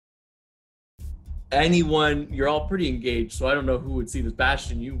anyone, you're all pretty engaged, so I don't know who would see this.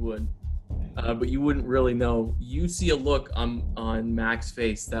 Bastion, you would, but you wouldn't really know. You see a look on Mac's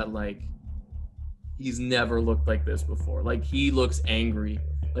face that like he's never looked like this before. Like he looks angry.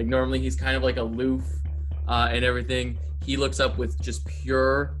 Like normally he's kind of like aloof and everything. He looks up with just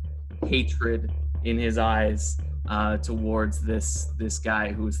pure hatred in his eyes towards this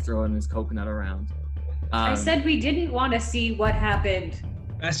guy who was throwing his coconut around. I said we didn't want to see what happened.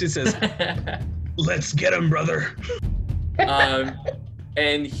 Bastion says, "Let's get him, brother."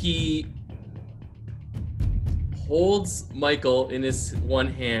 And he holds Michael in his one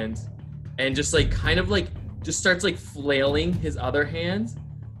hand and just like kind of like just starts like flailing his other hand.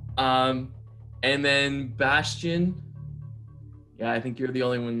 And then Bastion, yeah, I think you're the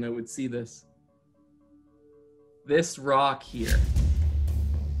only one that would see this. This rock here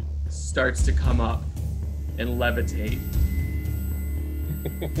starts to come up and levitate.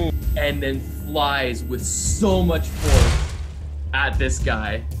 And then flies with so much force at this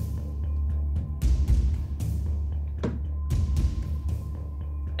guy.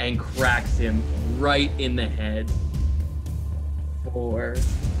 And cracks him right in the head for...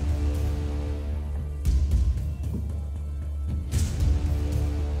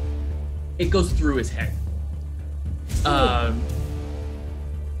 It goes through his head.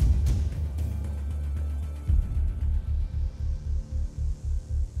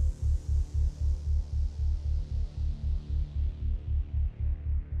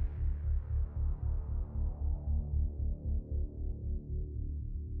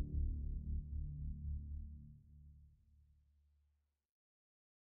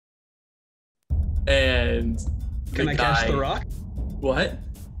 And Can I catch the rock? What?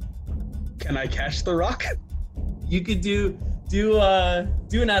 Can I catch the rock? You could do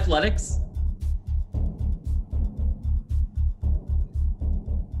an athletics.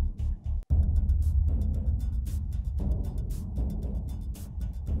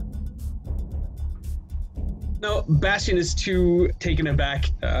 No, Bastion is too taken aback.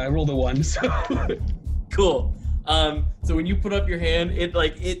 I rolled a 1, so Cool. So when you put up your hand, it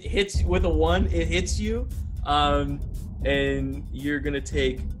hits with a 1. It hits you, and you're gonna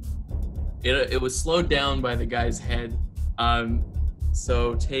take. It was slowed down by the guy's head.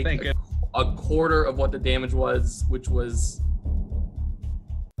 So take a quarter of what the damage was, which was.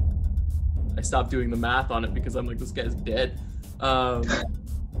 I stopped doing the math on it because I'm like, this guy's dead.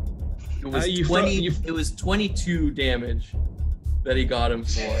 It was It was 22 damage that he got him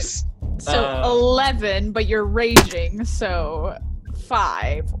for. So 11, but you're raging, so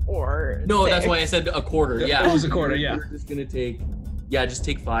 5 or No, 6. that's why I said a quarter. Yeah, it was a quarter. Yeah, we're just gonna take. Yeah, just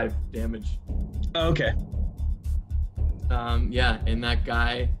take 5 damage. Okay. Yeah, and that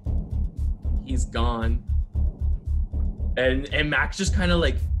guy, he's gone. And Mac's just kind of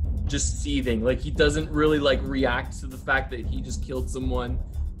like, just seething. Like he doesn't really like react to the fact that he just killed someone.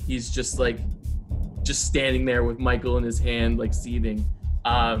 He's just like, just standing there with Michael in his hand, like seething.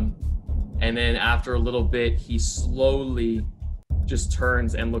 And then after a little bit, he slowly just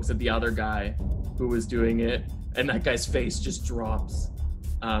turns and looks at the other guy who was doing it. And that guy's face just drops.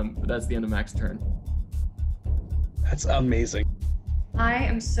 But that's the end of Mac's turn. That's amazing. I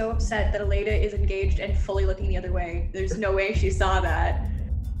am so upset that Aleda is engaged and fully looking the other way. There's no way she saw that.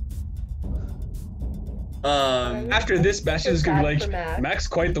 After this, Bastion's gonna be like, Mac's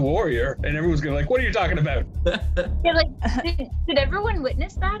quite the warrior, and everyone's gonna be like, what are you talking about? Yeah, like, did everyone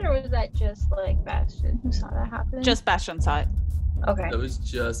witness that, or was that just like Bastion who saw that happen? Just Bastion saw it. Okay. That was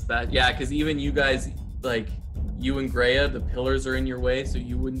just bad. Yeah, because even you guys, like, you and Greya, the pillars are in your way, so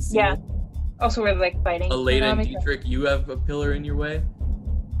you wouldn't see it. Also, we're like fighting. Aleda and Dietrich, you have a pillar in your way.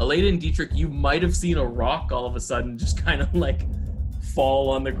 Aleda and Dietrich, you might have seen a rock all of a sudden just kind of like fall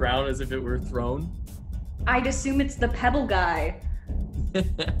on the ground as if it were thrown. I'd assume it's the pebble guy.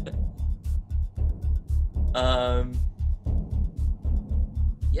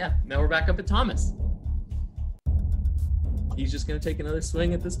 Yeah, now we're back up at Thomas. He's just gonna take another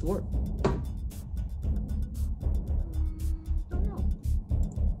swing at this dwarf. Don't know.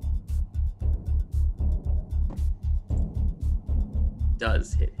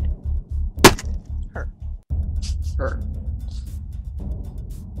 Does hit him. Her.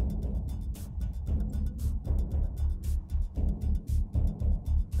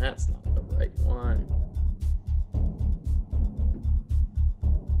 That's not the right one.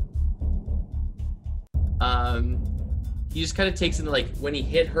 He just kind of takes it, like, when he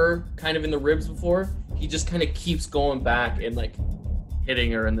hit her kind of in the ribs before, he just kind of keeps going back and, like,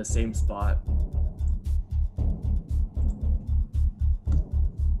 hitting her in the same spot.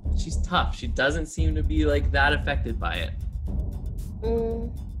 She's tough. She doesn't seem to be, like, that affected by it.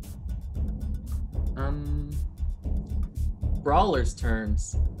 brawlers'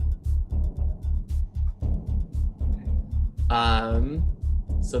 turns.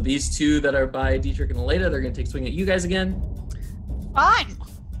 So these two that are by Dietrich and Elena, they're gonna take a swing at you guys again. Fine.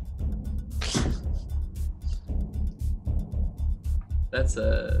 That's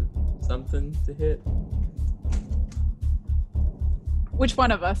something to hit. Which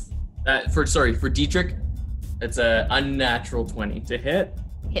one of us? For Dietrich, it's a unnatural 20 to hit.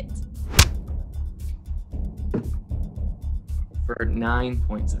 Hit. For 9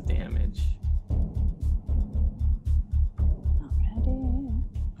 points of damage. Alrighty.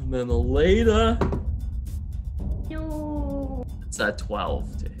 And then Elena, No. it's a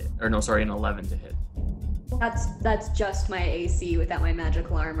 12 to hit. Or no, sorry, an 11 to hit. That's just my AC without my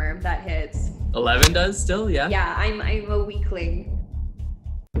magical armor. That hits. 11 does still, yeah? Yeah, I'm a weakling.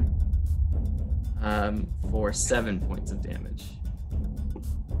 For 7 points of damage.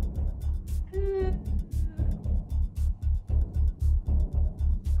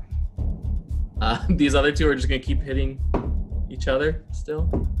 These other two are just gonna keep hitting each other still.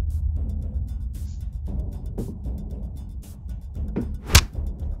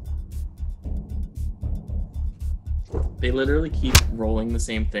 They literally keep rolling the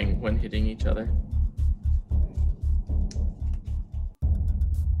same thing when hitting each other.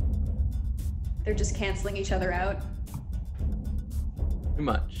 They're just canceling each other out. Too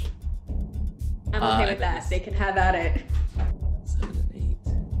much. I'm okay with that. They can have at it. 7 and 8.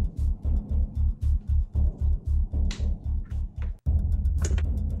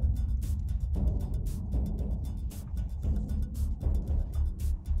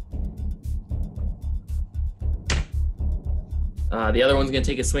 The other one's gonna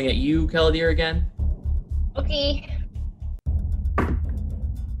take a swing at you, Kaladir, again. Okay.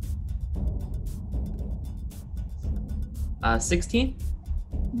 16?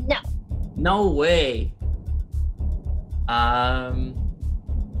 No. No way.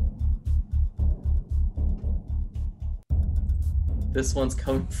 This one's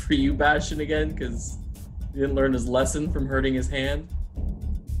coming for you, Bastion, again, because he didn't learn his lesson from hurting his hand.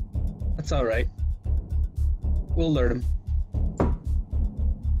 That's all right. We'll learn him.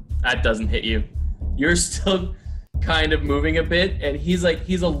 That doesn't hit you. You're still kind of moving a bit, and he's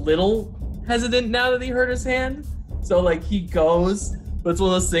a little hesitant now that he hurt his hand. So like he goes, but it's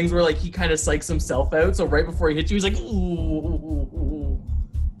one of those things where like he kind of psychs himself out. So right before he hits you, he's like, ooh.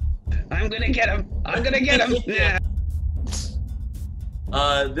 I'm gonna get him. I'm gonna get him. Yeah.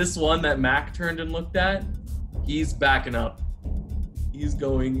 This one that Mac turned and looked at, he's backing up. He's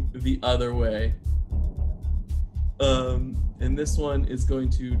going the other way. And this one is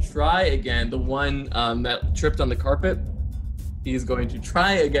going to try again. The one that tripped on the carpet, he's going to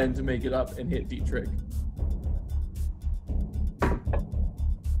try again to make it up and hit Dietrich.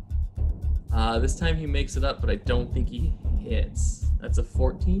 This time he makes it up, but I don't think he hits. That's a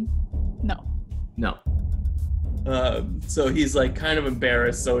 14? No. No. So he's like kind of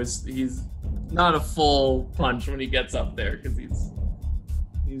embarrassed, so he's not a full punch when he gets up there because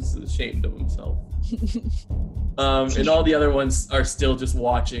he's ashamed of himself. And all the other ones are still just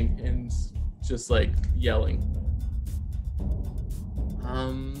watching and just like yelling.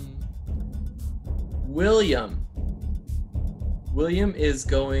 William is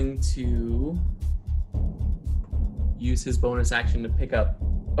going to use his bonus action to pick up.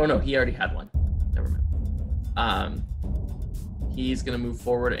 Oh no, he already had one. Never mind. He's gonna move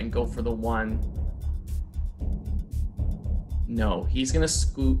forward and go for the one. No, he's gonna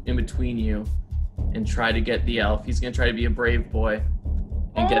scoot in between you and try to get the elf. He's gonna try to be a brave boy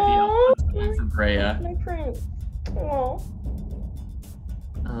and get the elf for Brea. My prince. Oh.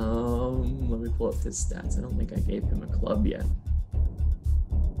 Let me pull up his stats. I don't think I gave him a club yet.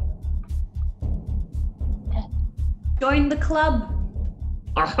 Join the club.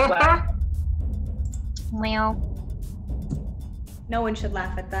 Meow. No one should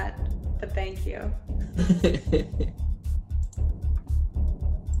laugh at that, but thank you.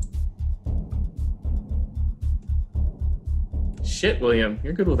 Shit, William,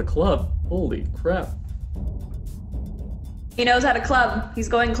 you're good with a club. Holy crap. He knows how to club. He's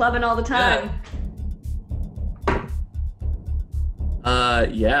going clubbing all the time.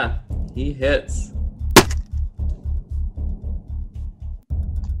 Yeah, he hits.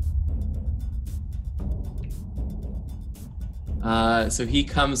 So he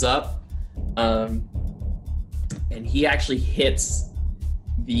comes up, and he actually hits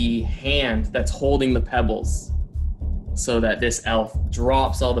the hand that's holding the pebbles, so that this elf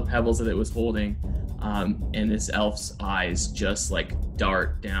drops all the pebbles that it was holding, and this elf's eyes just like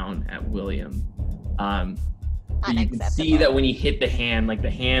dart down at William. You can see that when he hit the hand, like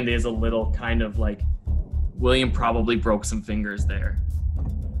the hand is a little kind of like William probably broke some fingers there.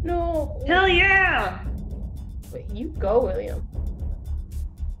 No. Hell yeah! Wait, you go, William.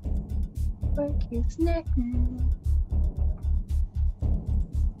 Break his neck.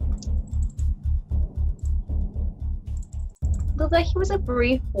 Looked like he was a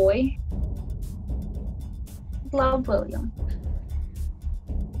brave boy. Love William.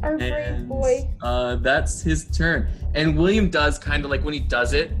 Our brave boy. That's his turn. And William does kind of like when he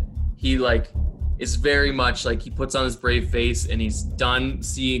does it, he like is very much like he puts on his brave face and he's done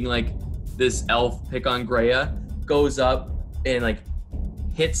seeing like this elf pick on Greya, goes up and like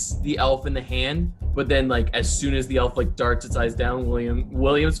hits the elf in the hand, but then like as soon as the elf like darts its eyes down,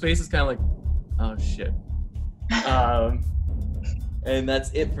 William's face is kind of like, oh shit. And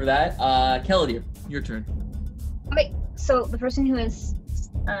that's it for that. Kelly, your turn. Okay, so the person who is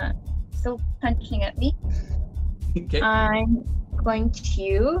still punching at me, Okay. I'm going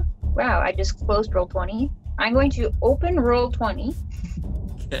to, wow, I just closed roll 20. I'm going to open roll 20.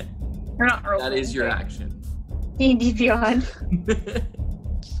 Okay. Or not roll That 20, is your sorry. action. D&D Beyond.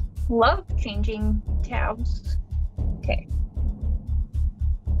 Love changing tabs. Okay.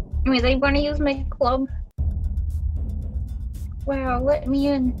 Anyways, I'm going to use my club. Wow, let me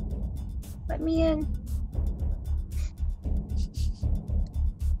in. Let me in.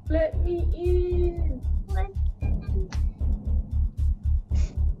 Let me in. Let me in.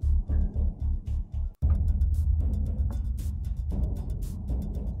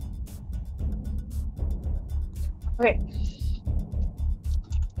 Okay.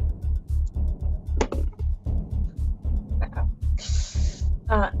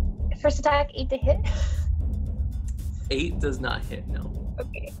 First attack, 8 to hit. 8 does not hit, no.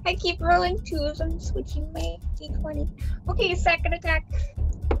 Okay. I keep rolling 2s. I'm switching my d20. Okay, second attack.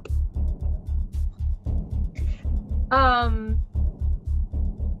 10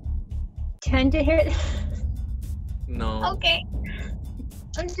 to hit. No. Okay.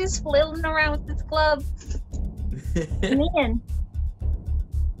 I'm just flailing around with this club. Man,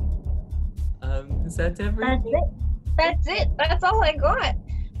 Is that that's everything? it. That's it. That's all I got.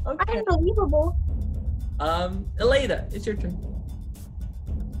 Okay. Unbelievable. Elena, it's your turn.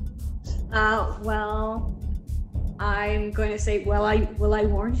 Well, I'm going to say, I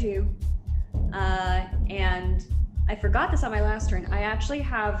warned you. And I forgot this on my last turn. I actually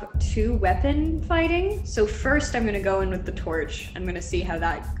have 2 weapon fighting. So first I'm going to go in with the torch. I'm going to see how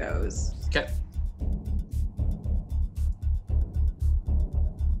that goes. Okay.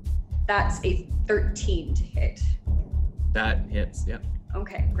 That's a 13 to hit. That hits, yep.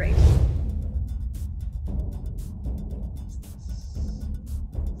 Okay, great.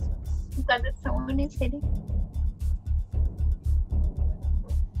 I'm glad that someone is hitting.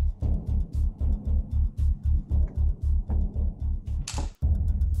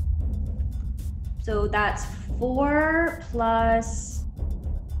 So that's 4 plus.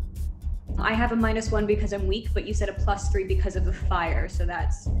 I have a -1 because I'm weak, but you said a +3 because of the fire, so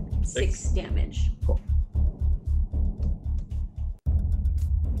that's 6 damage. Cool.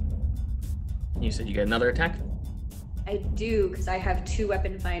 You said you get another attack? I do, because I have 2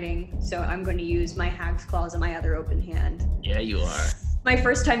 weapon fighting, so I'm going to use my Hag's Claws in my other open hand. Yeah, you are. My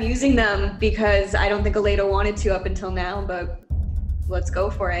first time using them, because I don't think Aleda wanted to up until now, but let's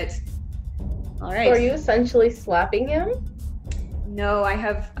go for it. All right. So are you essentially slapping him? No, I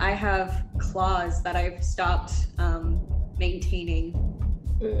have claws that I've stopped maintaining.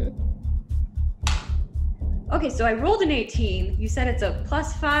 Okay, so I rolled an 18. You said it's a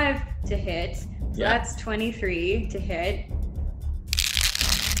 +5 to hit. So Yeah. that's 23 to hit.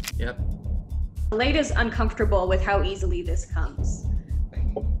 Yep. Aleda's uncomfortable with how easily this comes.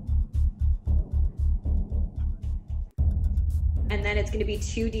 And then it's going to be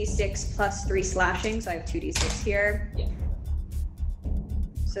 2d6 plus 3 slashing, so I have 2d6 here. Yeah.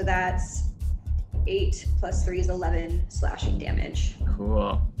 So that's 8 plus 3 is 11 slashing damage.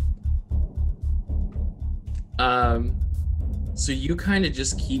 Cool. So you kind of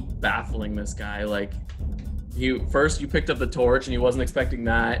just keep baffling this guy. Like, you picked up the torch and he wasn't expecting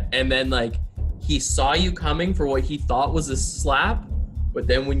that, and then like he saw you coming for what he thought was a slap, but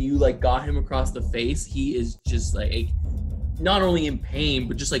then when you like got him across the face, he is just like not only in pain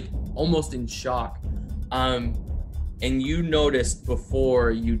but just like almost in shock. And you noticed before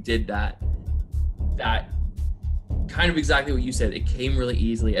you did that kind of exactly what you said. It came really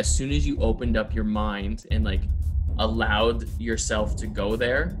easily as soon as you opened up your mind and like allowed yourself to go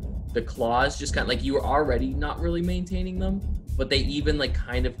there. The claws just kind of like, you were already not really maintaining them, but they even like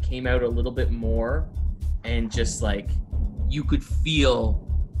kind of came out a little bit more, and just like you could feel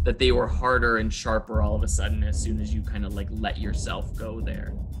that they were harder and sharper all of a sudden as soon as you kind of like let yourself go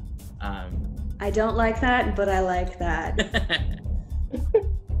there. I don't like that, but I like that.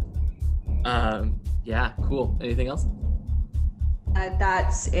 Yeah, cool. Anything else?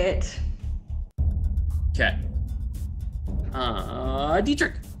 That's it. Okay.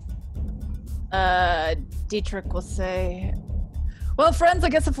 Dietrich. Dietrich will say, well, friends, I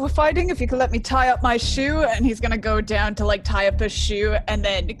guess if we're fighting, if you could let me tie up my shoe, and he's gonna go down to like tie up his shoe and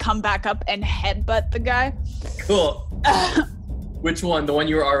then come back up and headbutt the guy. Cool. Which one? The one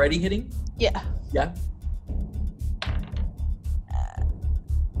you were already hitting? Yeah. Yeah.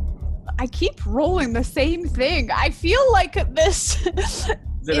 I keep rolling the same thing. I feel like this Is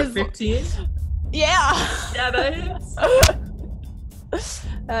it a 15? Yeah. Yeah, that hits.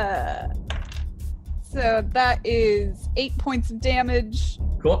 So that is 8 points of damage.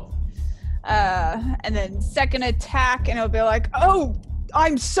 Cool. And then second attack, and it'll be like, oh,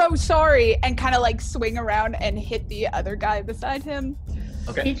 I'm so sorry, and kind of like swing around and hit the other guy beside him.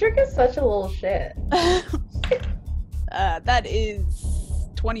 Okay. Dietrich is such a little shit. That is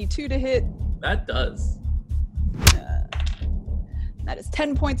 22 to hit. That does. That is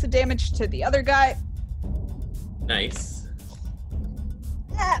 10 points of damage to the other guy. Nice.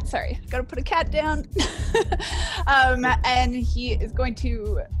 Sorry, gotta put a cat down. And he is going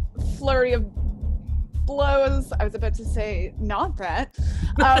to flurry of blows. I was about to say not that.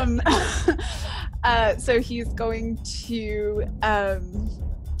 So he's going to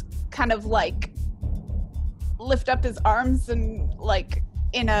kind of like lift up his arms and like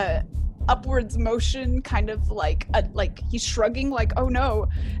in a upwards motion, kind of like he's shrugging, like oh no,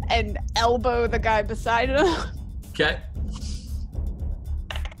 and elbow the guy beside him. Okay.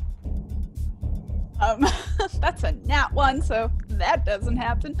 That's a nat 1, so that doesn't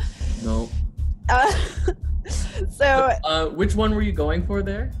happen. No. So which one were you going for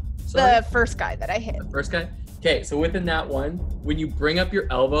there? Sorry? the first guy that I hit. The first guy? Okay, so within that one, when you bring up your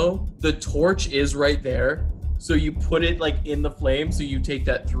elbow, the torch is right there. So you put it like in the flame, so you take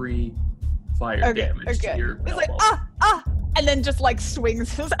that 3 fire damage to your He's elbow. like, and then just like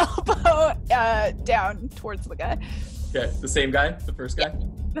swings his elbow down towards the guy. Okay, the same guy? The first guy?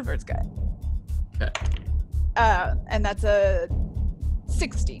 The first guy. Okay, And that's a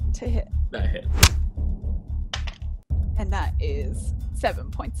 16 to hit. that hit. And that is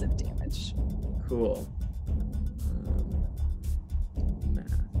 7 points of damage. Cool.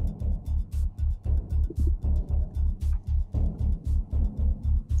 Math.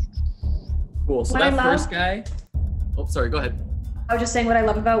 Cool, so What I that love- first guy... Oh, sorry, go ahead. I was just saying what I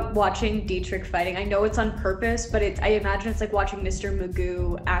love about watching Dietrich fighting. I know it's on purpose, but I imagine it's like watching Mr.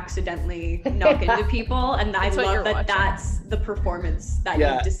 Magoo accidentally knock into people, and That's I what you're love that watching. that's the performance that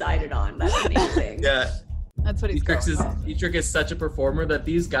Yeah. you've decided on. That's amazing. Yeah, That's what he's going for. Dietrich is such a performer that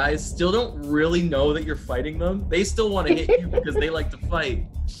these guys still don't really know that you're fighting them. They still want to hit you because they like to fight,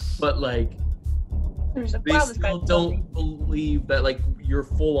 but like There's a they wow, this still guy's don't believe that like you're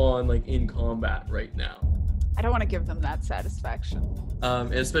full on like in combat right now. I don't want to give them that satisfaction.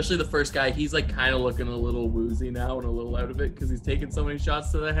 And especially the first guy, he's like kind of looking a little woozy now and a little out of it because he's taken so many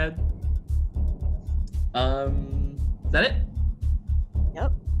shots to the head. Is that it?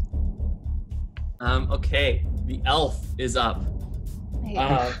 Yep. Okay, the elf is up.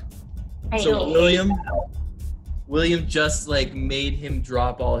 Hey. So William just like made him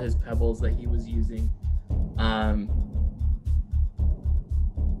drop all his pebbles that he was using. And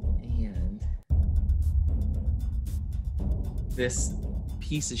this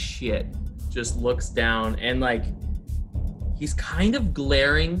piece of shit just looks down and like he's kind of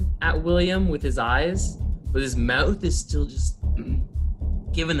glaring at William with his eyes, but his mouth is still just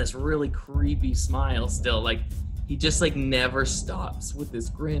giving this really creepy smile still. Like he just like never stops with this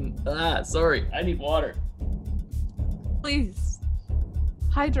grin. Sorry, I need water. Please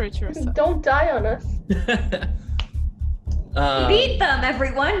hydrate yourself. Don't die on us. We beat them,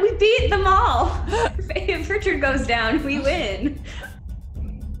 everyone. We beat them all. If Richard goes down, we win.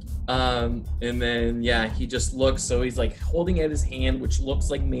 And then yeah, he just looks. So he's like holding out his hand, which looks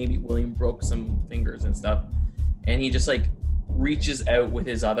like maybe William broke some fingers and stuff. And he just like reaches out with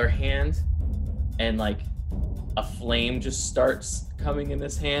his other hand, and like a flame just starts coming in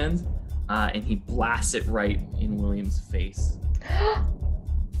his hand, and he blasts it right in William's face.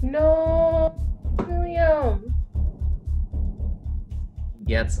 No, William.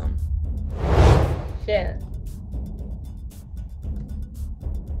 Gets him. Shit.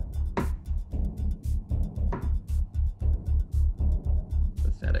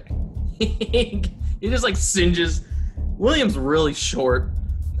 Pathetic. He just like singes. William's really short.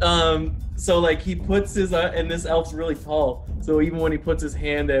 So like he puts his and this elf's really tall. So even when he puts his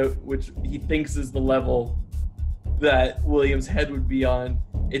hand out, which he thinks is the level that William's head would be on,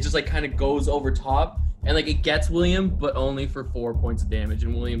 it just like kind of goes over top, and like it gets William, but only for 4 points of damage,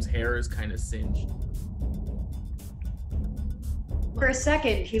 and William's hair is kind of singed. For a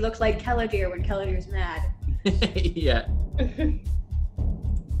second, he looked like Keladir when Keladir's mad. Yeah.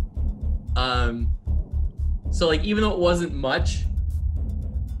 So like even though it wasn't much,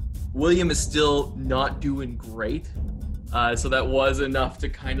 William is still not doing great. So that was enough to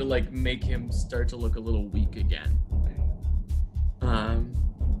kind of like make him start to look a little weak again.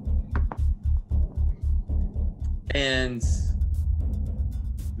 And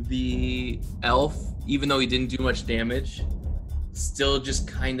the elf, even though he didn't do much damage, still just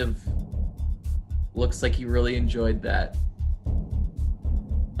kind of looks like he really enjoyed that.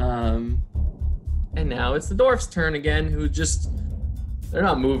 And now it's the dwarf's turn again, who just, they're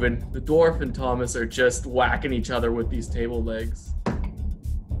not moving. The dwarf and Thomas are just whacking each other with these table legs.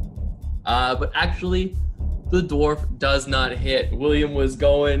 But actually, the dwarf does not hit. William was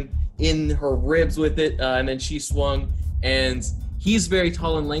going in her ribs with it, and then she swung, and he's very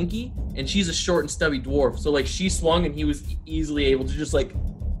tall and lanky, and she's a short and stubby dwarf. So like she swung, and he was easily able to just like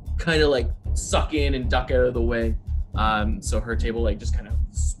kind of like suck in and duck out of the way. So her table leg just kind of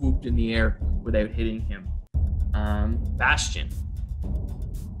swooped in the air without hitting him. Bastion.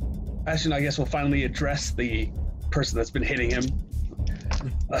 Bastion, I guess, will finally address the person that's been hitting him.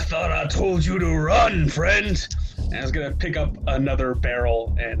 I thought I told you to run, friend. And I was gonna pick up another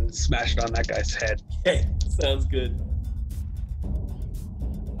barrel and smash it on that guy's head. Okay, sounds good.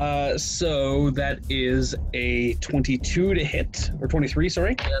 So that is a 22 to hit, or 23,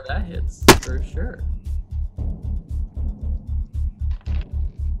 sorry. Yeah, that hits for sure.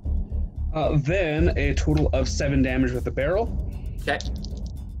 Then a total of 7 damage with the barrel. Okay.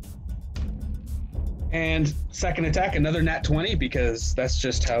 And second attack, another nat 20, because that's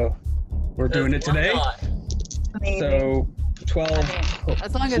just how we're doing it today. So 12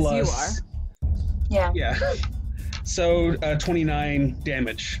 as long plus, as you are. Yeah. Yeah. So 29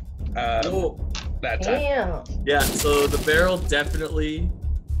 damage that time. Damn. Yeah, so the barrel definitely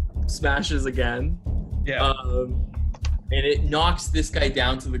smashes again. Yeah. And it knocks this guy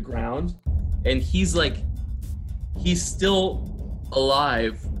down to the ground. And he's still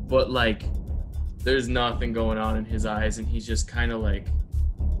alive, but like there's nothing going on in his eyes, and he's just kind of like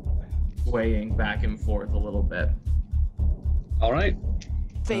swaying back and forth a little bit. All right.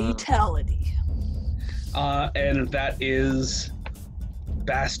 Fatality. And that is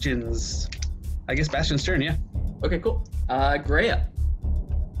Bastion's turn, yeah. Okay, cool. Greya.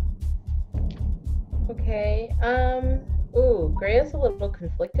 Okay. Ooh, Greya's a little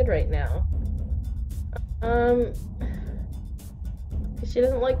conflicted right now. She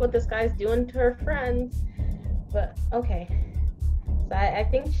doesn't like what this guy's doing to her friends. But okay. So I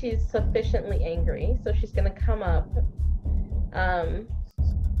think she's sufficiently angry, so she's gonna come up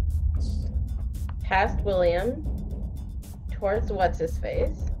past William towards what's his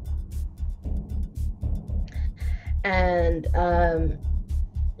face. And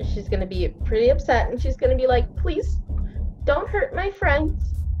she's gonna be pretty upset, and she's gonna be like, please don't hurt my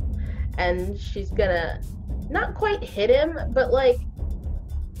friends. And she's gonna not quite hit him, but like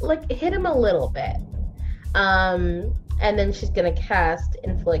hit him a little bit. And then she's gonna cast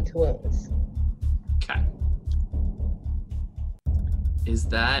Inflict Wounds. Okay. Is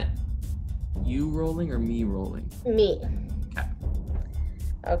that you rolling or me rolling? Me. Okay.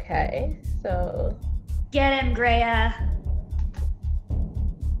 Okay, so Get him, Greya.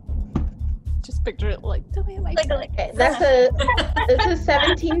 Just picture it like the way my okay, that's a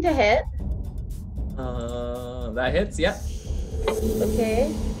 17 to hit. That hits, yeah.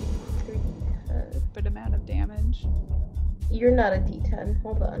 Okay. good amount of damage. You're not a D10.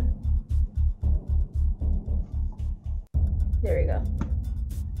 Hold on. There we go.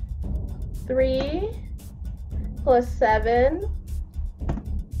 3 plus 7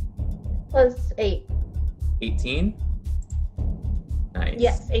 plus 8. 18? Nice.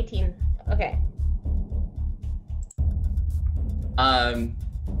 Yes, 18. Okay.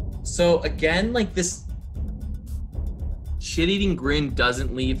 So again, like this shit-eating grin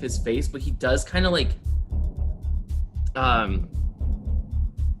doesn't leave his face, but he does kind of like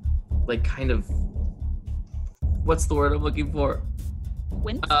kind of, what's the word I'm looking for?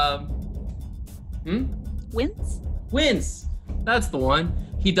 Wince? Wince? Wince! That's the one.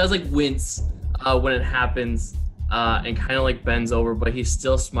 He does like wince when it happens and kind of like bends over, but he's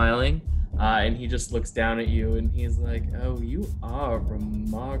still smiling. And he just looks down at you and he's like, oh, you are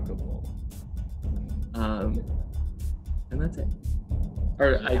remarkable. And that's it.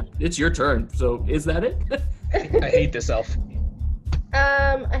 It's your turn, so is that it? I hate this elf.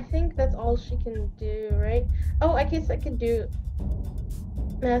 I think that's all she can do, right? Oh, I guess I could do...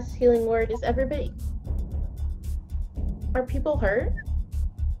 mass healing word. Is everybody... Are people hurt?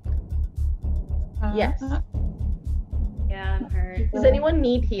 Yes. Yeah, I'm hurt. Does anyone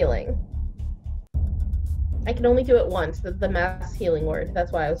need healing? I can only do it once, the mass healing word.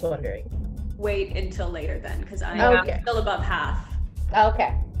 That's why I was wondering. Wait until later then, because I'm Okay. still above half.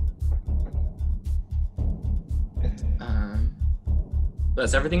 Okay.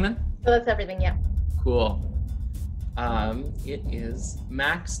 That's everything then? So that's everything, yeah. Cool. It is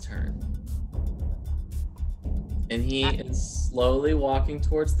Mac's turn. And he is slowly walking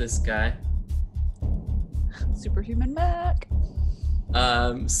towards this guy. Superhuman Mac.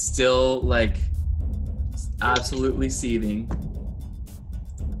 Still like absolutely seething.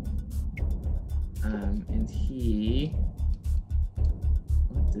 And he,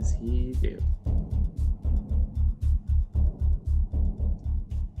 what does he do?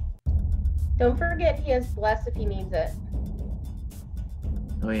 Don't forget he has bless if he needs it.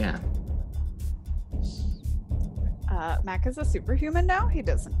 Oh yeah. Mac is a superhuman now. He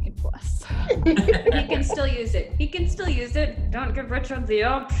doesn't need bless. He can still use it. He can still use it. Don't give Richard the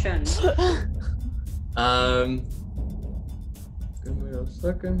option. Give me a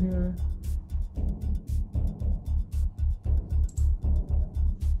second here.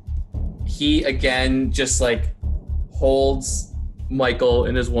 He again just like holds Michael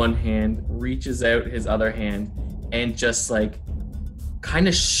in his one hand, reaches out his other hand, and just like kind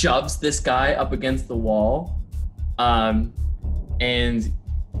of shoves this guy up against the wall. And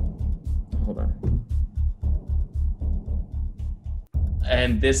hold on.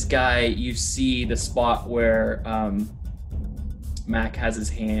 And this guy, you see the spot where Mac has his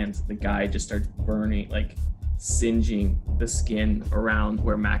hand, the guy just starts burning, like singeing the skin around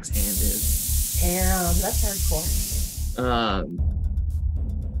where Mac's hand is. Damn, that's hardcore.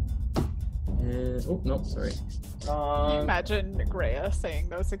 And, oh no, sorry. Can you imagine Greya saying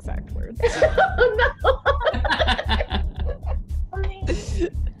those exact words? Oh no!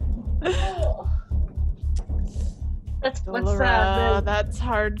 That's what's Laura, that's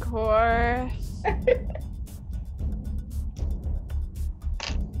hardcore.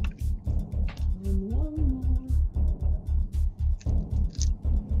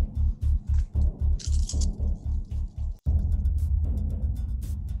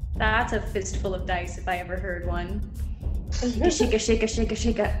 That's a fistful of dice if I ever heard one. Shake it, shake it, shake it,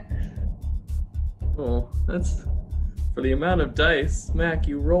 shake it. Oh, that's for the amount of dice. Mac,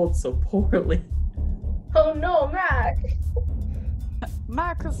 you rolled so poorly. Oh no, Mac!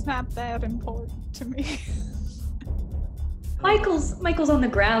 Mac is not that important to me. Michael's on the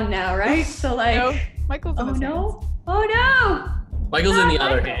ground now, right? So like, No, Michael's in oh his no, hands. oh no! Michael's in the Ah,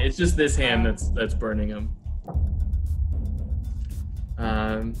 other Michael. hand. It's just this hand that's burning him.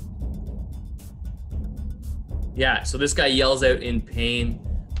 Yeah, so this guy yells out in pain.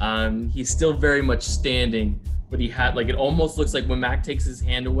 He's still very much standing, but he had like, it almost looks like when Mac takes his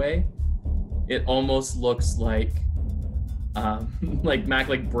hand away, it almost looks like Mac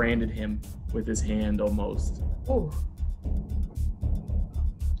like branded him with his hand almost. Ooh.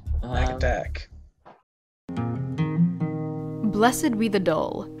 Mac attack. Blessed be the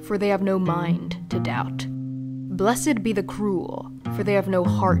dull, for they have no mind to doubt. Blessed be the cruel, for they have no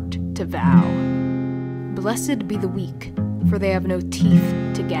heart to vow. Blessed be the weak, for they have no teeth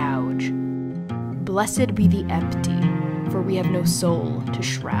to gouge. Blessed be the empty, for we have no soul to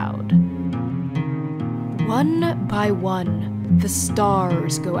shroud. One by one, the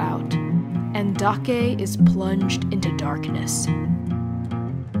stars go out, and Dake is plunged into darkness.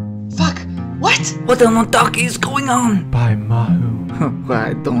 Fuck! What? What the Mondaki is going on? By Mahu.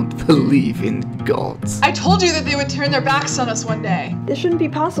 I don't believe in gods. I told you that they would turn their backs on us one day. This shouldn't be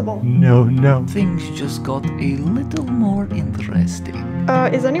possible. No. Things just got a little more interesting.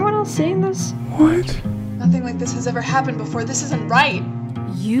 Is anyone else seeing this? What? Nothing like this has ever happened before. This isn't right.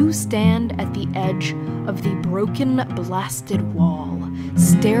 You stand at the edge of the broken, blasted wall,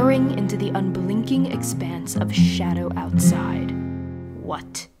 staring into the unblinking expanse of shadow outside.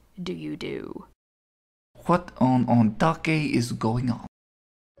 What do you do? What on Dake is going on?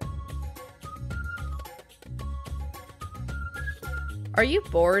 Are you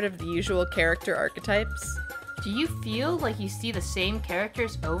bored of the usual character archetypes? Do you feel like you see the same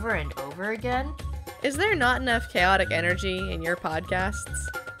characters over and over again? Is there not enough chaotic energy in your podcasts?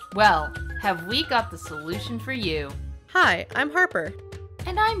 Well, have we got the solution for you? Hi, I'm Harper.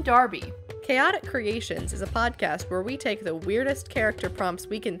 And I'm Darby. Chaotic Creations is a podcast where we take the weirdest character prompts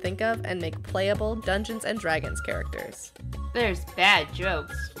we can think of and make playable Dungeons & Dragons characters. There's bad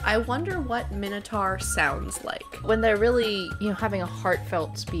jokes. I wonder what Minotaur sounds like. When they're really, having a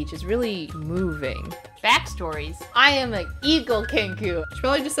heartfelt speech is really moving. backstories. I am an eagle Kenku. She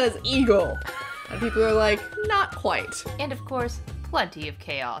probably just says eagle. And people are like, not quite. And of course, plenty of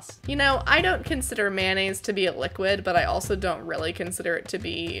chaos. You know, I don't consider mayonnaise to be a liquid, but I also don't really consider it to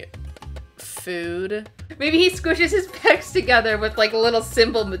be food. Maybe he squishes his pecs together with like a little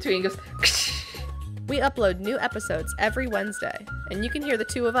symbol in between. Goes. We upload new episodes every Wednesday, and you can hear the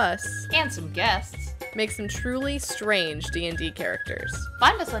two of us And some guests. make some truly strange D&D characters.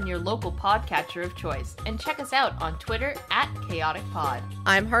 Find us on your local podcatcher of choice and check us out on Twitter @ChaoticPod.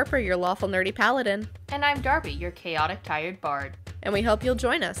 I'm Harper, your lawful nerdy paladin, And I'm Darby, your chaotic tired bard. and we hope you'll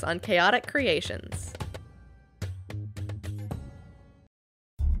join us on Chaotic Creations.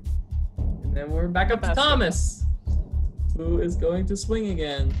 And then we're back up to Thomas, who is going to swing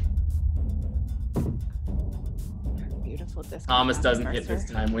again. Beautiful disc. Thomas doesn't hit this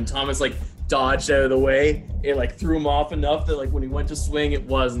time. When Thomas like dodged out of the way, it like threw him off enough that like when he went to swing, it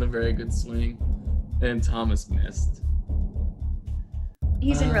wasn't a very good swing, and Thomas missed.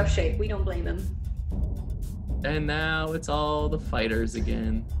 He's in rough shape. We don't blame him. And now it's all the fighters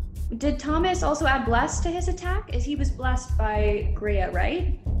again. Did Thomas also add bless to his attack? As he was blessed by Greya,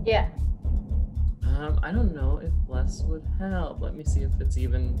 right? Yeah. I don't know if bless would help. Let me see if it's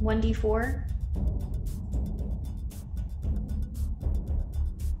even 1d4.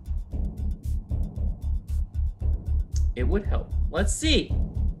 It would help. Let's see.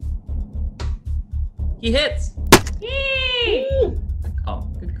 He hits. Yay! Good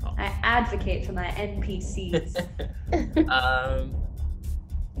call. Good call. I advocate for my NPCs. Okay.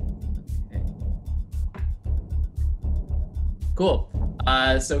 Cool.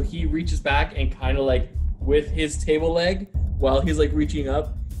 So he reaches back and kind of like with his table leg, while he's like reaching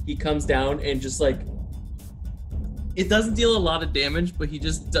up, he comes down and just like, it doesn't deal a lot of damage, but he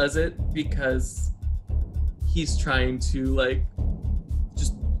just does it because he's trying to like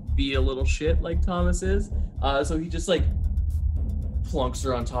just be a little shit like Thomas is. So he just like plunks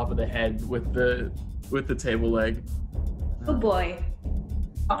her on top of the head with the table leg. Oh boy.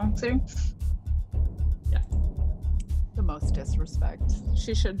 Bouncer. The most disrespect.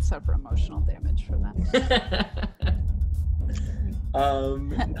 She should suffer emotional damage for that.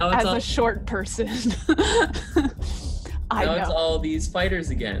 Now As it's a short person. I now know. it's all these fighters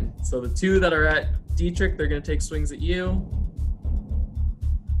again. So the two that are at Dietrich, they're gonna take swings at you.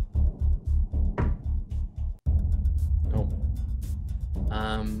 Oh.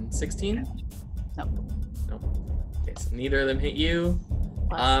 16? Nope. Nope. Okay, so neither of them hit you.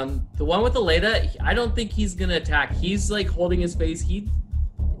 The one with the Leda, I don't think he's gonna attack. He's like holding his face.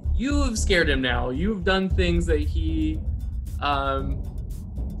 You've scared him now. You've done things that he doesn't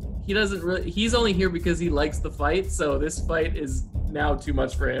really. He's only here because he likes the fight. So this fight is now too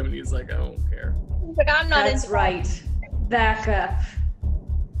much for him, and he's like, I don't care. But I'm not. That's right. Back up.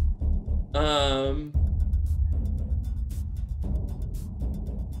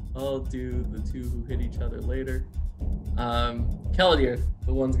 I'll do the two who hit each other later. Kellidir,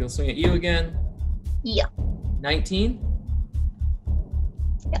 the one's gonna swing at you again. Yeah. 19?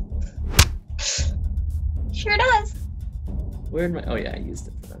 Sure does. Where'd my, oh yeah, I used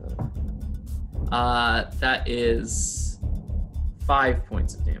it for that other. That is 5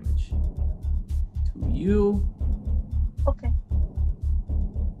 points of damage to you. Okay.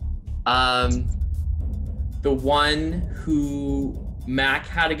 The one who Mac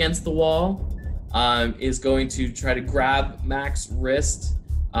had against the wall is going to try to grab Mac's wrist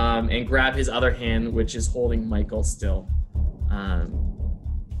and grab his other hand, which is holding Michael still.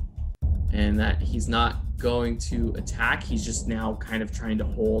 And that he's not going to attack. He's just now kind of trying to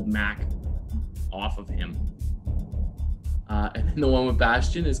hold Mac off of him. And then the one with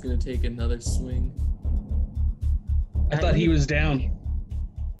Bastion is going to take another swing. I thought he was down.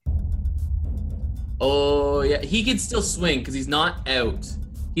 Oh, yeah. He can still swing because he's not out.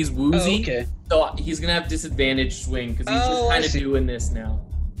 He's woozy. Oh, okay. So he's going to have disadvantage swing because he's just kind of doing this now.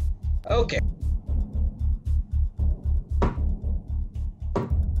 Okay.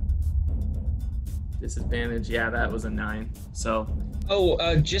 Disadvantage. Yeah, that was a 9. So.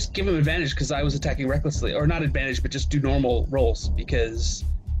 Oh, just give him advantage because I was attacking recklessly. Or not advantage, but just do normal rolls because...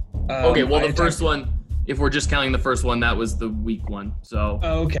 okay, well, the first one, if we're just counting the first one, that was the weak one. So.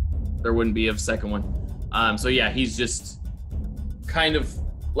 Oh, okay. There wouldn't be a second one. So yeah, he's just kind of,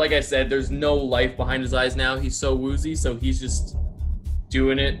 like I said, there's no life behind his eyes now. He's so woozy, so he's just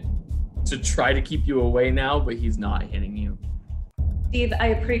doing it to try to keep you away now, but he's not hitting you. Steve, I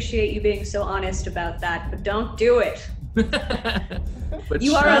appreciate you being so honest about that, but don't do it. But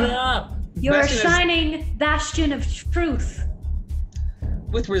you shut are up. You're a Bastion is- shining bastion of truth.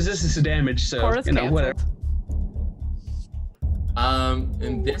 With resistance to damage, so, Cora's you know, whatever.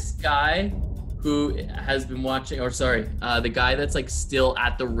 And this guy, who has been watching, or sorry, the guy that's like still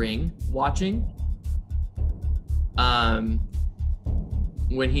at the ring watching,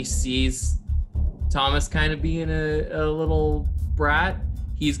 when he sees Thomas kind of being a little brat,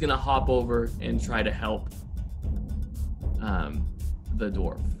 he's gonna hop over and try to help the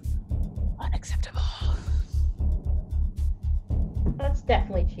dwarf. Unacceptable. That's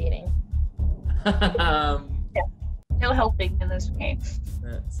definitely cheating. No helping in this game.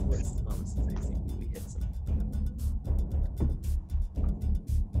 That's what's Thomas's AC. He hits him.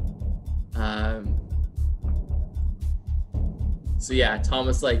 So yeah,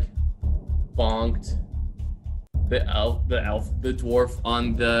 Thomas like bonked the dwarf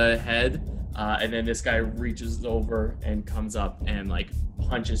on the head, and then this guy reaches over and comes up and like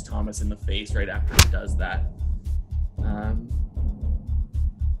punches Thomas in the face right after he does that.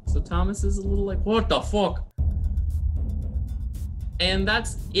 So Thomas is a little like, what the fuck? And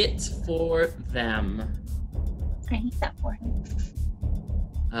that's it for them. I hate that for him.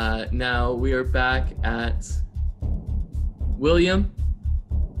 Now we are back at William.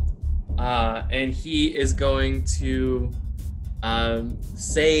 And he is going to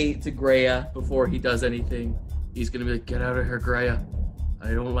say to Greya before he does anything, he's going to be like, get out of here, Greya.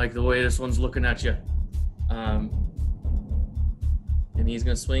 I don't like the way this one's looking at you. And he's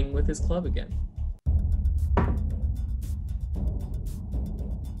going to swing with his club again. I'm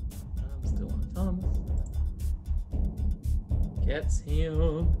still on Thomas. Gets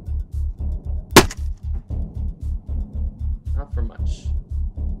him. Not for much.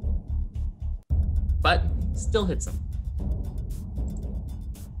 But still hits him.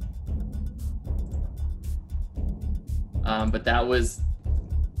 But that was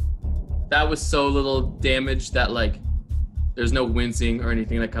so little damage that like there's no wincing or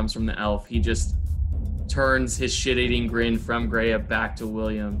anything that comes from the elf. He just turns his shit-eating grin from Greya back to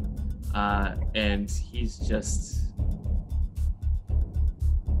William, and he's just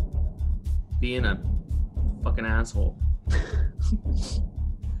being a fucking asshole.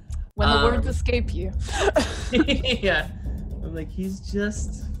 When the words escape you. Yeah. I'm like, he's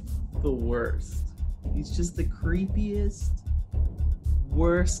just the worst. He's just the creepiest,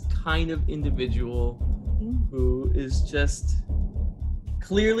 worst kind of individual who is just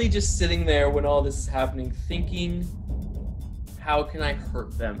clearly just sitting there when all this is happening, thinking, how can I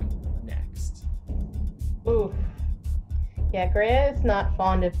hurt them next? Oof. Yeah, Greya is not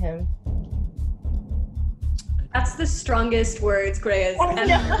fond of him. That's the strongest words Greya's ever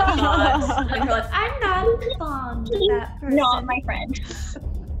thought. Like, I'm not fond of that person. Not my friend.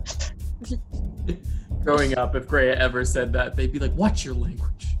 Growing up, if Greya ever said that, they'd be like, watch your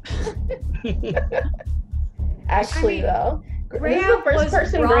language. Actually, though, this is the first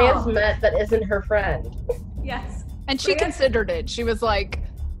person Greya's met that isn't her friend. Yes. And she considered it. She was like,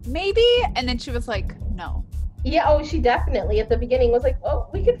 maybe, and then she was like, no. Yeah, oh, she definitely at the beginning was like, oh,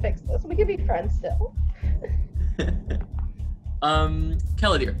 we could fix this. We could be friends still.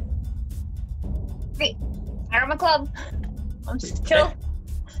 Keladir. Great. Fire my club. I'm still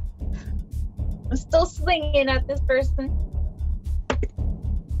swinging at this person.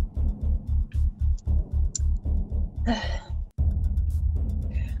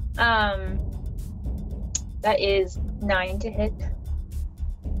 That is 9 to hit.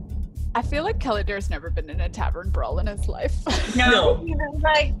 I feel like Keladir's never been in a tavern brawl in his life. No.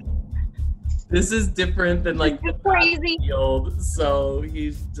 Like, this is different than like the crazy field, so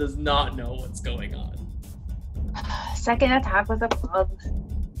he does not know what's going on. Second attack with a club.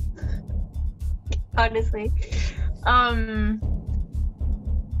 Honestly.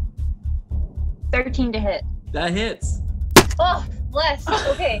 13 to hit. That hits. Oh, bless.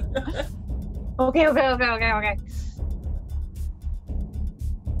 Okay. Okay.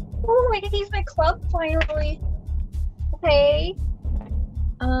 Oh, I can use my club finally. Okay.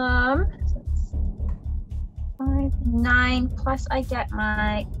 So it's 5, 9, plus I get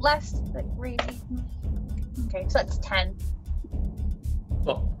my blessed, that radiant. Okay, so that's 10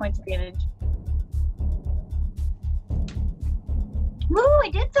 points of damage. Woo, I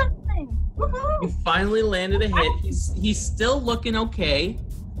did something! Woohoo! He finally landed a hit. He's still looking okay,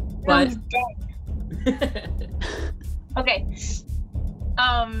 No, but he's dead. Okay.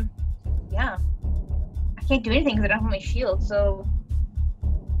 Yeah. I can't do anything because I don't have my shield, so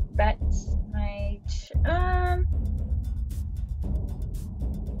that's my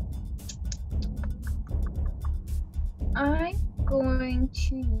I'm going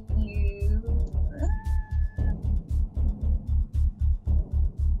to use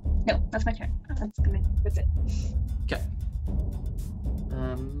no, that's my turn. That's it. Okay.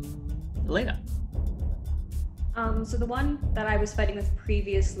 Elena. So the one that I was fighting with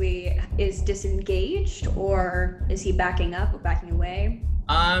previously is disengaged, or is he backing up or backing away?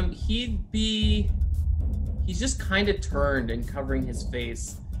 He's just kind of turned and covering his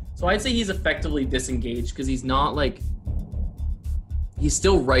face. So I'd say he's effectively disengaged because he's not like, he's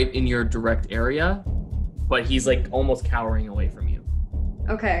still right in your direct area, but he's like almost cowering away from you.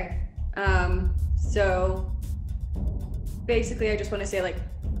 Okay. So basically I just want to say like,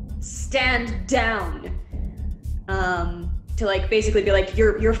 stand down. To like basically be like,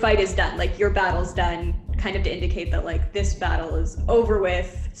 your fight is done, like your battle's done, kind of to indicate that like this battle is over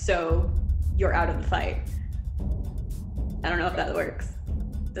with, so you're out of the fight. I don't know if that works.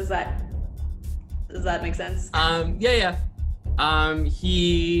 Does that make sense? Yeah.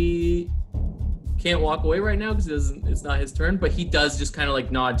 He can't walk away right now because it's not his turn, but he does just kind of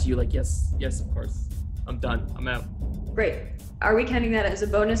like nod to you like, yes, of course. I'm done. I'm out. Great. Are we counting that as a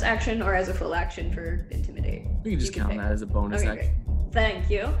bonus action or as a full action for Intimidate? You can just count that as a bonus action. Great.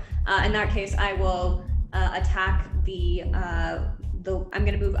 Thank you. In that case, I will attack the I'm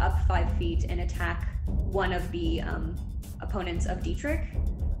going to move up 5 feet and attack one of the opponents of Dietrich.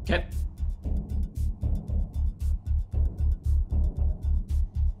 Okay.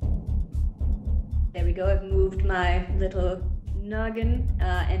 There we go. I've moved my little noggin,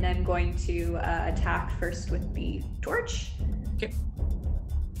 and I'm going to attack first with the torch. Okay.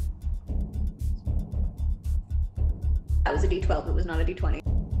 That was a D12. It was not a D20.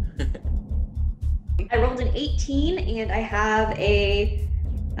 I rolled an 18, and I have a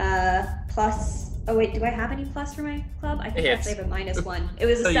plus. Oh wait, do I have any plus for my club? I think I have a -1. It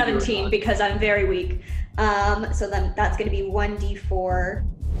was a 17 because I'm very weak. So then that's going to be 1d4.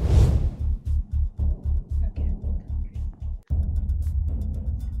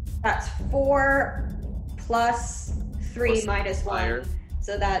 That's 4 plus 3 minus 1.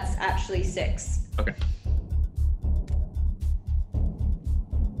 So that's actually 6. Okay.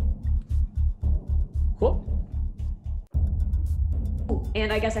 Cool.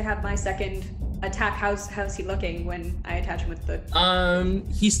 And I guess I have my second attack. How's he looking when I attach him with the...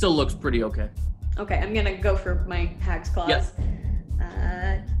 He still looks pretty okay. Okay, I'm gonna go for my Hag's Claws.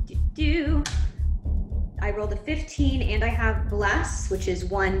 Yep. I rolled a 15 and I have Bless, which is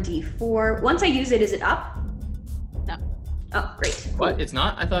 1d4. Once I use it, is it up? No. Oh, great. What? It's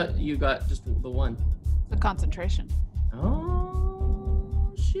not? I thought you got just the one. The concentration.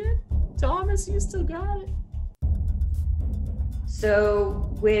 Oh, shit. Thomas, you still got it. So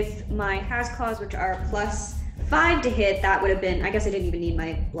with my Hag's Claws, which are plus 5 to hit, that would have been, I guess I didn't even need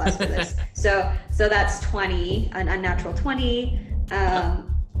my Bless for this. So that's 20, an unnatural 20.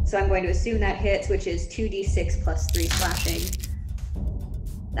 So I'm going to assume that hits, which is 2d6 plus 3 slashing.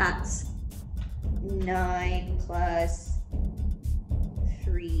 That's 9 plus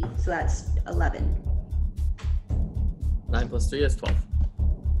 3, so that's 11. 9 plus 3 is 12.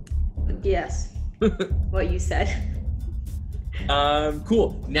 Yes, what you said.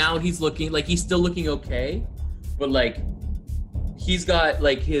 Cool. Now he's still looking okay, but like he's got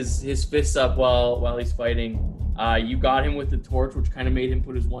like his fists up while he's fighting. You got him with the torch, which kind of made him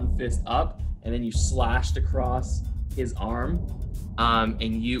put his one fist up, and then you slashed across his arm, and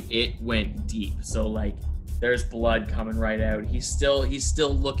it went deep. So like there's blood coming right out. He's still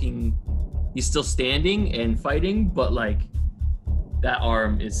standing and fighting, but like that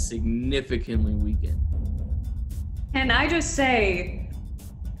arm is significantly weakened. Can I just say,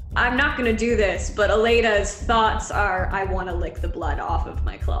 I'm not gonna do this, but Aleda's thoughts are, I want to lick the blood off of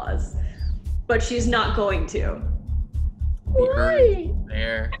my claws. But she's not going to. Why?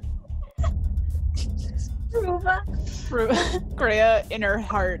 There. Greya in her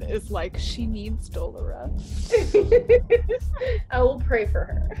heart is like, she needs Dolora. I will pray for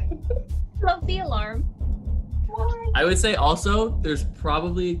her. Love the alarm. Why? I would say also, there's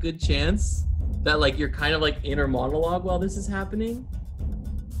probably a good chance that like you're kind of like inner monologue while this is happening.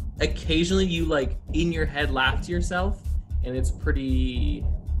 Occasionally you like in your head laugh to yourself, and it's pretty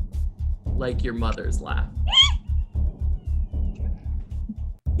like your mother's laugh.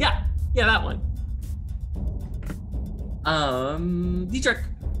 Yeah, that one. Dietrich.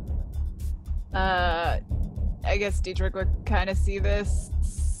 I guess Dietrich would kind of see this,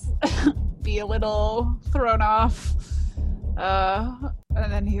 be a little thrown off,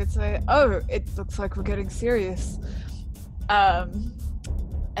 and then he would say, "Oh, it looks like we're getting serious," and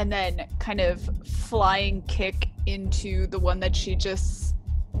then kind of flying kick into the one that she just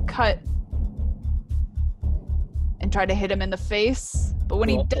cut and try to hit him in the face. But when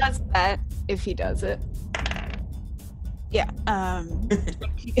he does that, if he does it,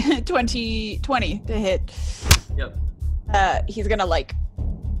 20 to hit. Yep. He's gonna like,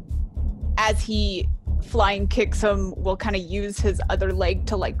 as he flying kicks him, will kind of use his other leg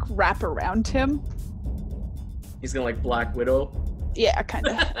to like wrap around him. He's gonna like Black Widow. Yeah, kind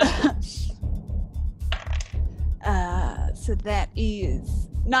of. So that is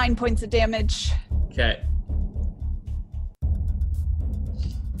 9 points of damage. Okay.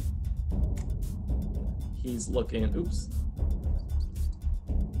 He's looking. Oops.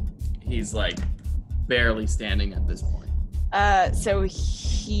 He's like barely standing at this point. So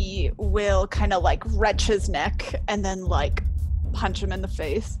he will kind of like wrench his neck and then like punch him in the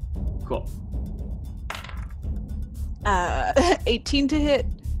face. Cool. 18 to hit.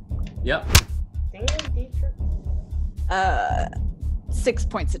 Yep. Damn, Dietrich. 6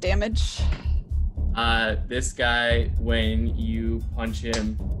 points of damage. This guy, when you punch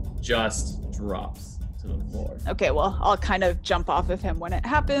him, just drops to the floor. Okay, well, I'll kind of jump off of him when it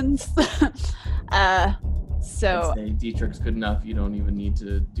happens. So I'd say Dietrich's good enough. You don't even need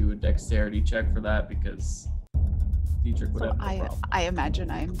to do a dexterity check for that because Dietrich would have no problem. I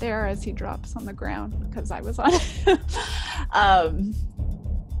imagine I'm there as he drops on the ground because I was on it.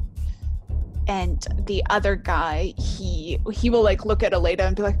 And the other guy, he will like look at Aleda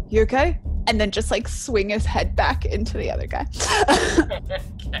and be like, "You okay?" And then just like swing his head back into the other guy.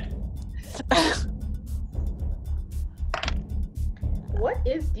 Okay. What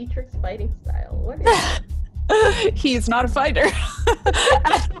is Dietrich's fighting style? What is He's not a fighter.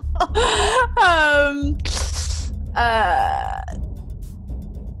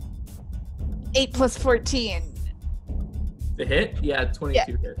 8 plus 14. The hit? Yeah,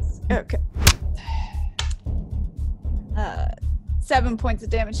 22 hits. Okay. 7 points of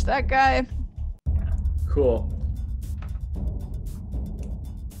damage to that guy. Cool.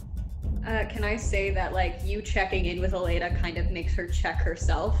 Can I say that, like, you checking in with Aleda kind of makes her check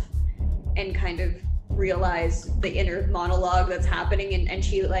herself and kind of realize the inner monologue that's happening, and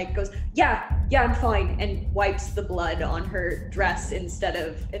she, like, goes, yeah, I'm fine, and wipes the blood on her dress instead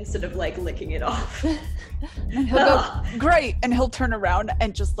of like, licking it off. And he'll go, great, and he'll turn around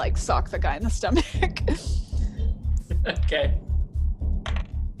and just, like, sock the guy in the stomach. Okay.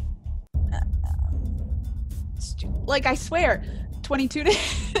 Like, I swear, 22 to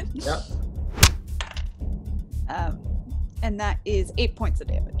hit. Yep. And that is 8 points of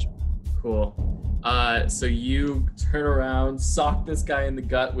damage. Cool. So you turn around, sock this guy in the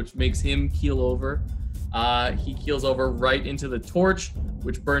gut, which makes him keel over. He keels over right into the torch,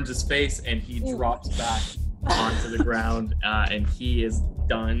 which burns his face, and he drops back onto the ground, and he is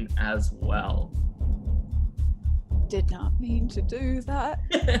done as well. Did not mean to do that.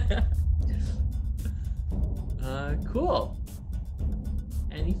 Cool.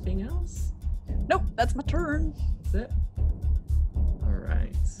 Anything else? Nope, that's my turn. That's it. All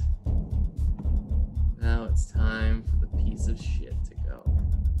right. Now it's time for the piece of shit to go.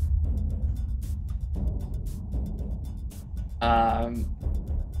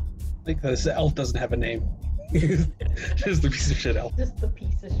 Like this elf doesn't have a name. Just the piece of shit elf. Just the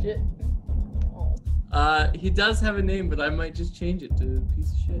piece of shit. He does have a name, but I might just change it to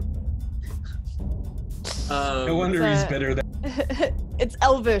piece of shit. No wonder he's better than. It's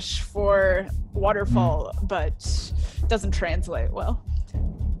Elvish for waterfall, but doesn't translate well.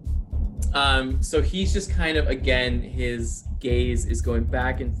 So he's just kind of, again, his gaze is going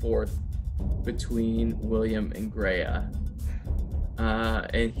back and forth between William and Greya.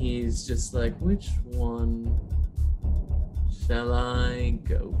 And he's just like, which one shall I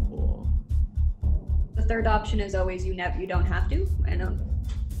go for? The third option is always you don't have to. I know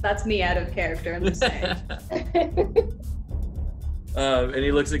that's me out of character, I'm just saying. And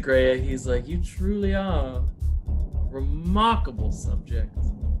he looks at Greya, he's like, you truly are a remarkable subject.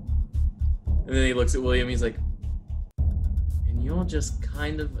 And then he looks at William, he's like, and you're just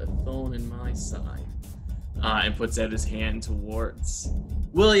kind of a thorn in my side. And puts out his hand towards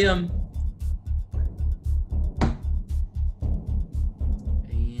William.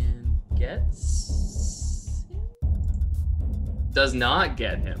 And gets him? Does not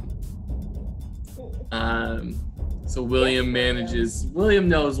get him. So William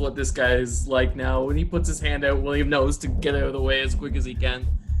knows what this guy is like now. When he puts his hand out, William knows to get out of the way as quick as he can.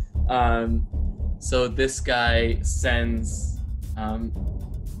 So this guy sends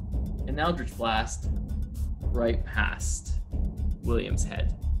an Eldritch Blast right past William's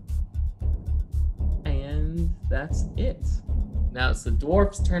head. And that's it. Now it's the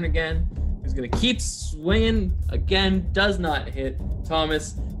dwarf's turn again. He's gonna keep swinging again, does not hit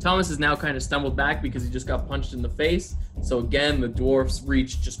Thomas. Thomas is now kind of stumbled back because he just got punched in the face. So again, the dwarf's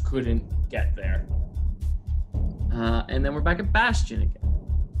reach just couldn't get there. And then we're back at Bastion again.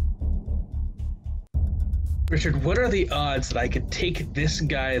 Richard, what are the odds that I could take this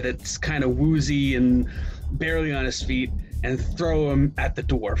guy that's kind of woozy and barely on his feet and throw him at the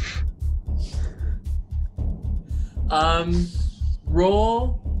dwarf?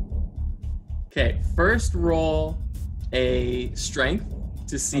 Roll. Okay, first roll a strength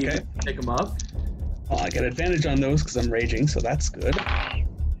to see if you can pick him up. Well, I get advantage on those because I'm raging, so that's good.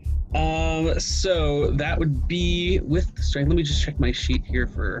 So that would be with strength. Let me just check my sheet here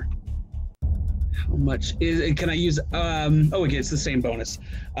for how much is. Can I use? Oh, okay, it's the same bonus.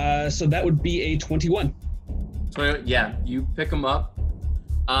 So that would be a 21. Yeah, you pick him up,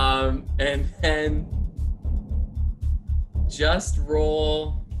 and then just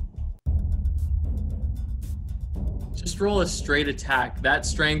roll a straight attack. That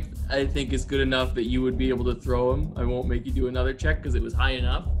strength, I think, is good enough that you would be able to throw him. I won't make you do another check because it was high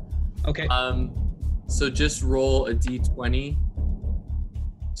enough. Okay. So just roll a d20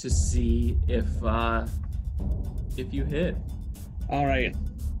 to see if you hit. All right.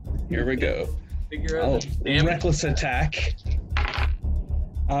 Here we go. Figure out the damage. Reckless attack.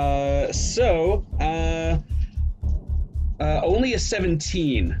 Only a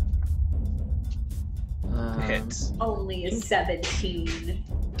 17. Hits. Only a 17.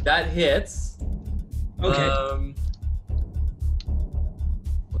 That hits. Okay.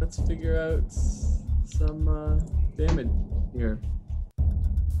 Let's figure out some damage here.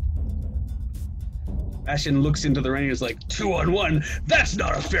 Bastion looks into the ring and is like, 2-on-1? That's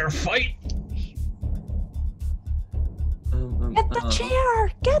not a fair fight! Get the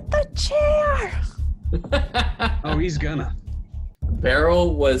chair! Get the chair! Oh, he's gonna.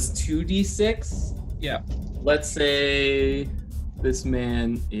 Barrel was 2d6. Yeah. Let's say this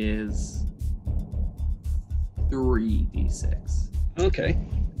man is 3d6. Okay.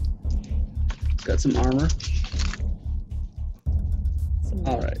 Got some armor.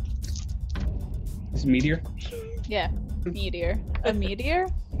 All right. Is it meteor? Yeah, meteor. A meteor?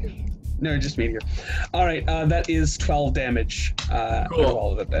 No, just meteor. All right, that is 12 damage. Cool.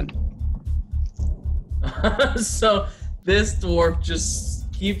 All of it then. So this dwarf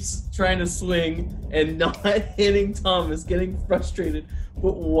just keeps trying to swing and not hitting Thomas, getting frustrated.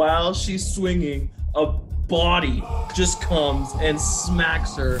 But while she's swinging, a body just comes and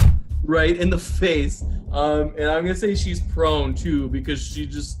smacks her right in the face. And I'm gonna say she's prone too because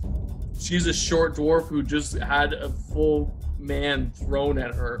she's a short dwarf who just had a full man thrown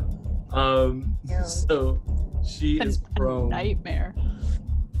at her. So she is prone. Nightmare.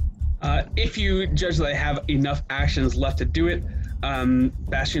 If you judge that I have enough actions left to do it,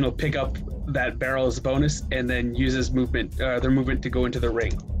 Bastion will pick up that barrel as a bonus and then use his movement, their movement to go into the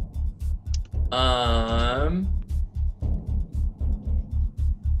ring.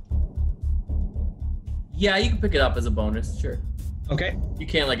 Yeah, you can pick it up as a bonus, sure. Okay. You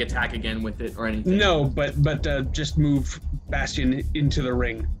can't like attack again with it or anything. No, but just move Bastion into the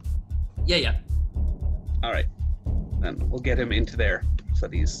ring. Yeah. All right. Then we'll get him into there so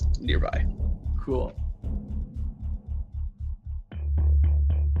that he's nearby. Cool.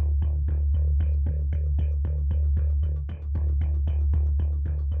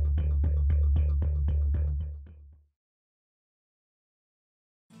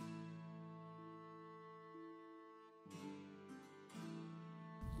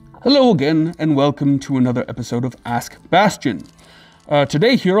 Hello again, and welcome to another episode of Ask Bastion.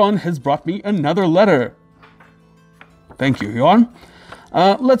 Today, Huron has brought me another letter. Thank you, Huron.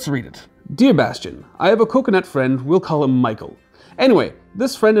 Let's read it. Dear Bastion, I have a coconut friend, we'll call him Michael. Anyway,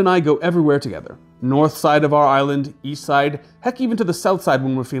 this friend and I go everywhere together. North side of our island, east side, heck even to the south side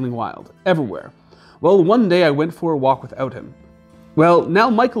when we're feeling wild. Everywhere. Well, one day I went for a walk without him. Well, now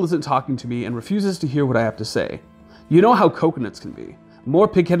Michael isn't talking to me and refuses to hear what I have to say. You know how coconuts can be. More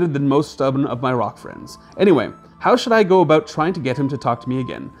pig-headed than most stubborn of my rock friends. Anyway, how should I go about trying to get him to talk to me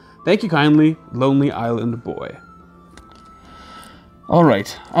again? Thank you kindly, Lonely Island Boy.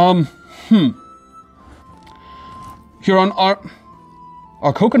 Alright, Huron, are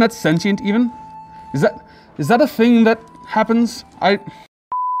coconuts sentient even? Is that a thing that happens?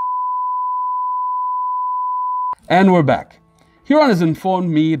 And we're back. Huron has informed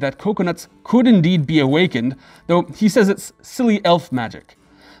me that coconuts could indeed be awakened, though he says it's silly elf magic.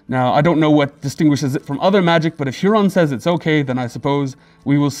 Now, I don't know what distinguishes it from other magic, but if Huron says it's okay, then I suppose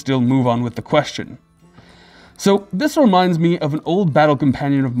we will still move on with the question. So, this reminds me of an old battle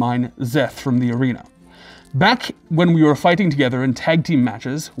companion of mine, Zeth, from the arena. Back when we were fighting together in tag team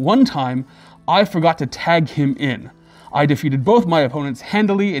matches, one time, I forgot to tag him in. I defeated both my opponents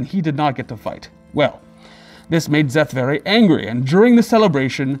handily, and he did not get to fight. Well, this made Zeth very angry, and during the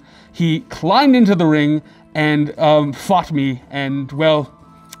celebration, he climbed into the ring and fought me, and, well,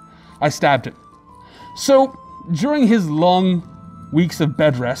 I stabbed him. So, during his long weeks of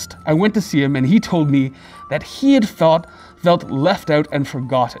bed rest, I went to see him and he told me that he had felt left out and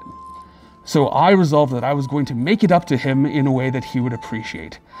forgotten. So I resolved that I was going to make it up to him in a way that he would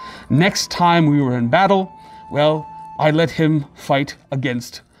appreciate. Next time we were in battle, well, I let him fight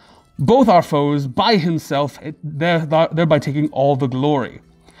against both our foes by himself, thereby taking all the glory.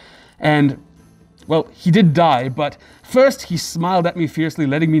 And, well, he did die, but first he smiled at me fiercely,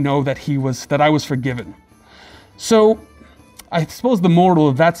 letting me know that I was forgiven. So, I suppose the moral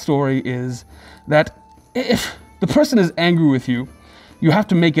of that story is that if the person is angry with you, you have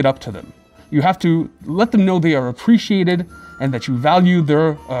to make it up to them. You have to let them know they are appreciated and that you value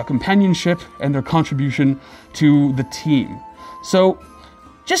their companionship and their contribution to the team. So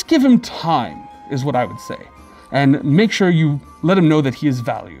just give him time, is what I would say. And make sure you let him know that he is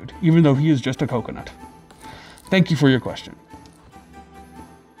valued, even though he is just a coconut. Thank you for your question.